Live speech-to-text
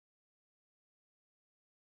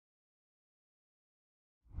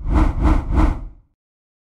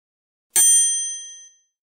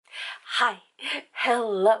Hi,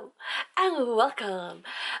 hello, and welcome.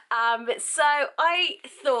 So I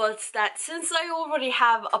thought that since I already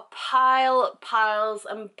have a piles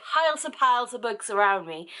of books around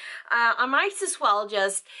me, I might as well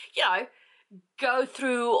just, go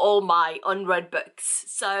through all my unread books.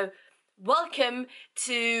 So welcome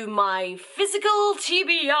to my physical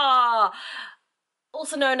TBR,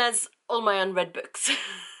 also known as all my unread books.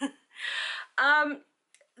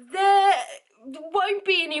 There won't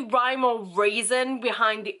be any rhyme or reason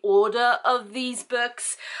behind the order of these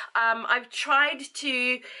books. I've tried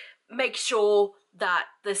to make sure that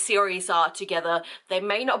the series are together. They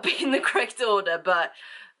may not be in the correct order, but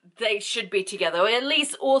they should be together, or at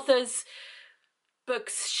least authors'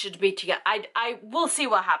 books should be together. I will see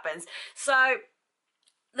what happens. So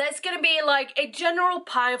there's gonna be like a general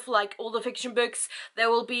pile for like all the fiction books.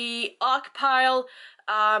 There will be ARC pile,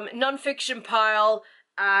 non-fiction pile,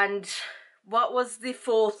 and what was the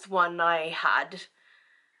fourth one I had?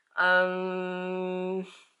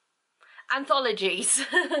 Anthologies.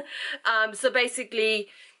 So basically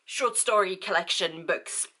short story collection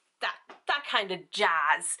books, that kind of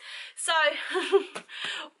jazz. So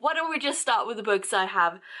why don't we just start with the books I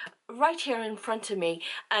have right here in front of me,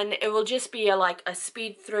 and it will just be like a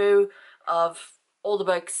speed through of all the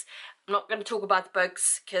books. I'm not going to talk about the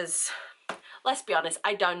books because, let's be honest,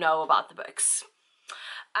 I don't know about the books.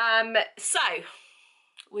 So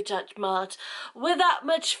without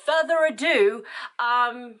much further ado,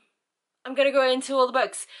 I'm gonna go into all the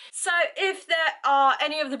books. So if there are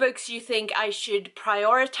any of the books you think I should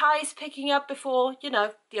prioritize picking up before,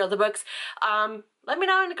 the other books, let me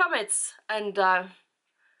know in the comments, and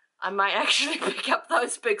I might actually pick up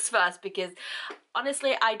those books first, because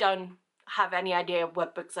honestly I don't have any idea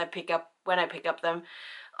what books I pick up when I pick up them.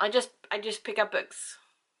 I just pick up books.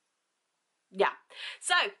 Yeah,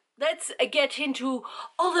 so let's get into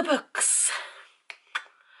all the books.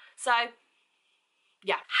 So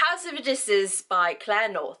yeah, House of Odysseus by Claire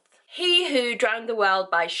North. He Who Drowned the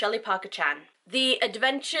World by Shelley Parker Chan. The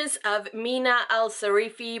Adventures of Mina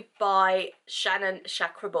Al-Sarifi by Shannon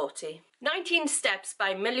Chakraborty. 19 Steps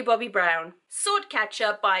by Millie Bobby Brown.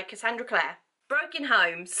 Swordcatcher by Cassandra Clare. Broken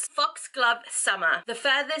Homes, Foxglove Summer, The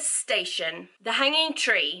Furthest Station, The Hanging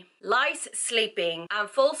Tree, Lies Sleeping, and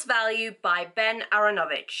False Value by Ben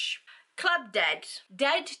Aronovich. Club Dead,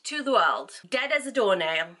 Dead to the World, Dead as a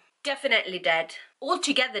Doornail, Definitely Dead,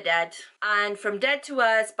 Altogether Dead, and From Dead to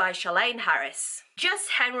Earth by Shalane Harris.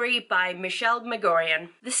 Just Henry by Michelle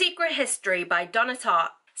Megorian. The Secret History by Donna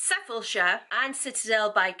Tartt. Sepulchre and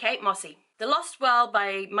Citadel by Kate Mossy. The Lost World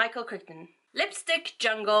by Michael Crichton. Lipstick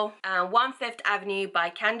Jungle and 1/5 Avenue by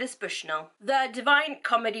Candace Bushnell. The Divine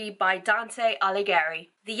Comedy by Dante Alighieri.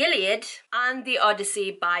 The Iliad and the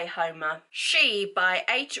Odyssey by Homer. She by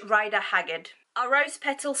H. Rider Haggard. A Rose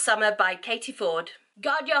Petal Summer by Katie Ford.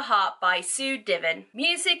 Guard Your Heart by Sue Divin.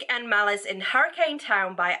 Music and Malice in Hurricane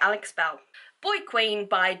Town by Alex Bell. Boy Queen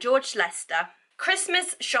by George Lester.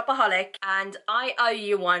 Christmas Shopaholic and I Owe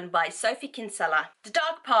You One by Sophie Kinsella. The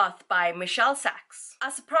Dark Path by Michelle Sachs. A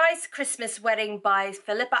Surprise Christmas Wedding by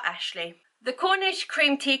Philippa Ashley. The Cornish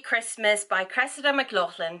Cream Tea Christmas by Cressida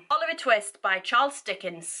McLaughlin. Oliver Twist by Charles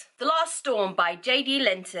Dickens. The Last Storm by J.D.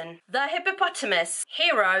 Linton. The Hippopotamus,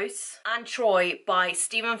 Heroes, and Troy by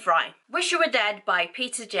Stephen Fry. Wish You Were Dead by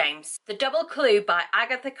Peter James. The Double Clue by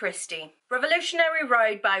Agatha Christie. Revolutionary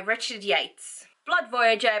Road by Richard Yates. Blood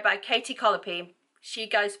Voyager by Katie Colopy. She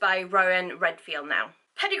goes by Rowan Redfield now.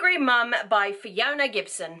 Pedigree Mum by Fiona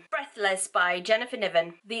Gibson. Breathless by Jennifer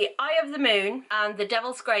Niven. The Eye of the Moon and The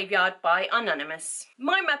Devil's Graveyard by Anonymous.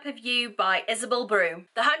 My Map of You by Isabel Brew.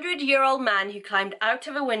 The 100-Year-Old Man Who Climbed Out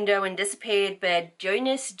of a Window and Disappeared by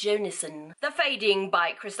Jonas Jonasson. The Fading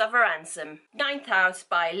by Christopher Ransom. Ninth House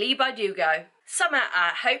by Lee Bardugo. Summer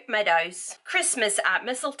at Hope Meadows. Christmas at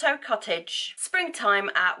Mistletoe Cottage. Springtime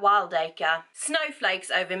at Wildacre. Snowflakes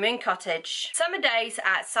over Moon Cottage. Summer Days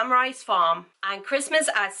at Sunrise Farm. And Christmas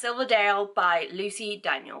at Silverdale by Lucy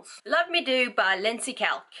Daniels. Love Me Do by Lindsay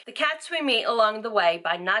Kelk. The Cats We Meet Along the Way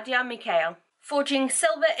by Nadia Mikhail. Forging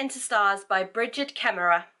Silver into Stars by Bridget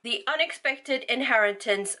Kemmerer. The Unexpected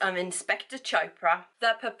Inheritance of Inspector Chopra.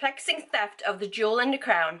 The Perplexing Theft of the Jewel and the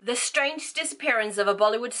Crown. The Strange Disappearance of a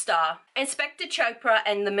Bollywood Star. Inspector Chopra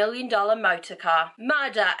and the $1 Million Motor Car.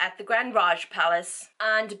 Murder at the Grand Raj Palace.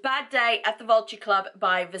 And Bad Day at the Vulture Club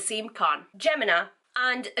by Vaseem Khan. Gemina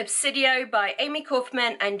and Obsidio by Amy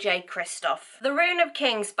Kaufman and Jay Kristoff. The Rune of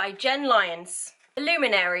Kings by Jen Lyons. The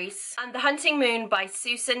Luminaries and The Hunting Moon by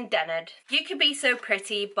Susan Dennard. You Could Be So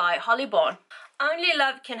Pretty by Holly Bourne. Only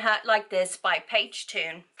Love Can Hurt Like This by Paige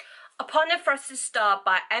Toon. Upon a Frosted Star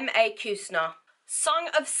by M.A. Kusner. Song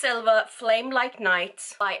of Silver, Flame Like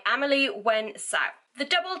Night by Emily Wen Sao. The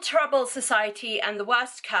Double Trouble Society and the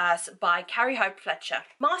Worst Curse by Carrie Hope Fletcher.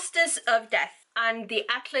 Masters of Death and the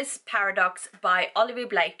Atlas Paradox by Olivia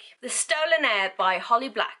Blake. The Stolen Air by Holly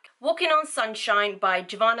Black. Walking on Sunshine by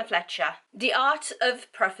Giovanna Fletcher. The Art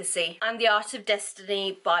of Prophecy and the Art of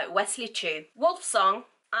Destiny by Wesley Chu. Wolf Song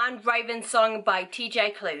and Raven Song by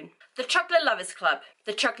TJ Klune. The Chocolate Lovers Club.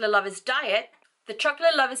 The Chocolate Lovers Diet. The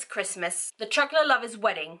Chocolate Lovers Christmas. The Chocolate Lovers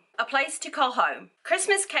Wedding. A Place to Call Home.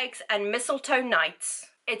 Christmas Cakes and Mistletoe Nights.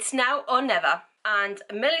 It's Now or Never. And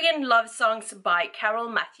A Million Love Songs by Carol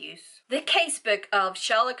Matthews. The Casebook of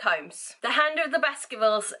Sherlock Holmes. The Hand of the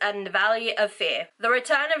Baskervilles and the Valley of Fear. The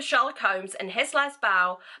Return of Sherlock Holmes and His Last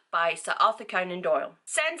Bow by Sir Arthur Conan Doyle.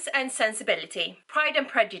 Sense and Sensibility. Pride and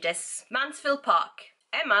Prejudice. Mansfield Park.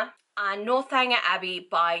 Emma and Northanger Abbey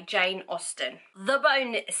by Jane Austen. The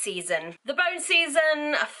Bone Season. The Bone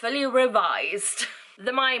Season fully revised.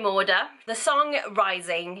 The Mime Order. The Song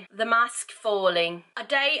Rising. The Mask Falling. A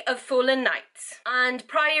Day of Fallen Nights. And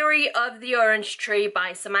Priory of the Orange Tree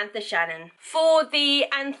by Samantha Shannon. For the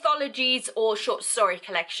anthologies or short story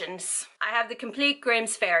collections, I have the Complete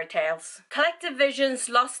Grimm's Fairy Tales. Collective Visions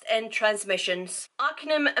Lost in Transmissions.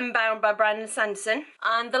 Arcanum and Bound by Brandon Sanderson.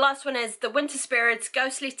 And the last one is The Winter Spirits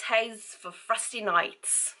Ghostly Tales for Frosty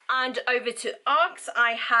Nights. And over to ARCs,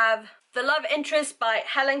 I have The Love Interest by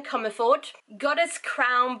Helen Comerford. Goddess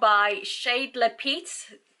Crown by Shade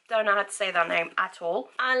Lapete. Don't know how to say that name at all.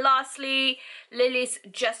 And lastly, Lily's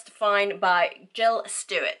Just Fine by Jill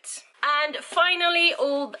Stewart. And finally,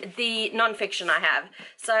 all the non-fiction I have.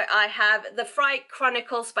 So I have The Fry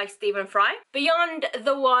Chronicles by Stephen Fry. Beyond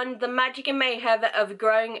the One, The Magic and Mayhem of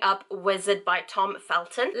Growing Up Wizard by Tom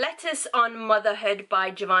Felton. Letters on Motherhood by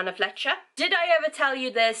Giovanna Fletcher. Did I Ever Tell You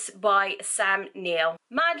This by Sam Neill.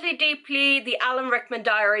 Madly Deeply, The Alan Rickman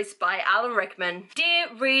Diaries by Alan Rickman. Dear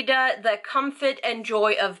Reader, The Comfort and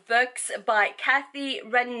Joy of Books by Kathy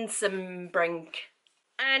Rensenbrink.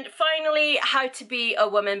 And finally, How to Be a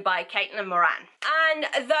Woman by Caitlin Moran. And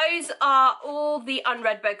those are all the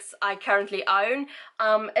unread books I currently own.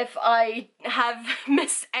 If I have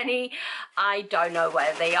missed any, I don't know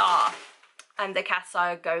where they are. And the cats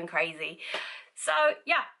are going crazy. So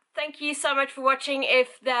yeah, thank you so much for watching.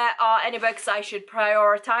 If there are any books I should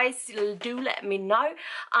prioritize, do let me know.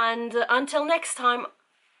 And until next time,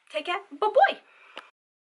 take care. Bye-bye.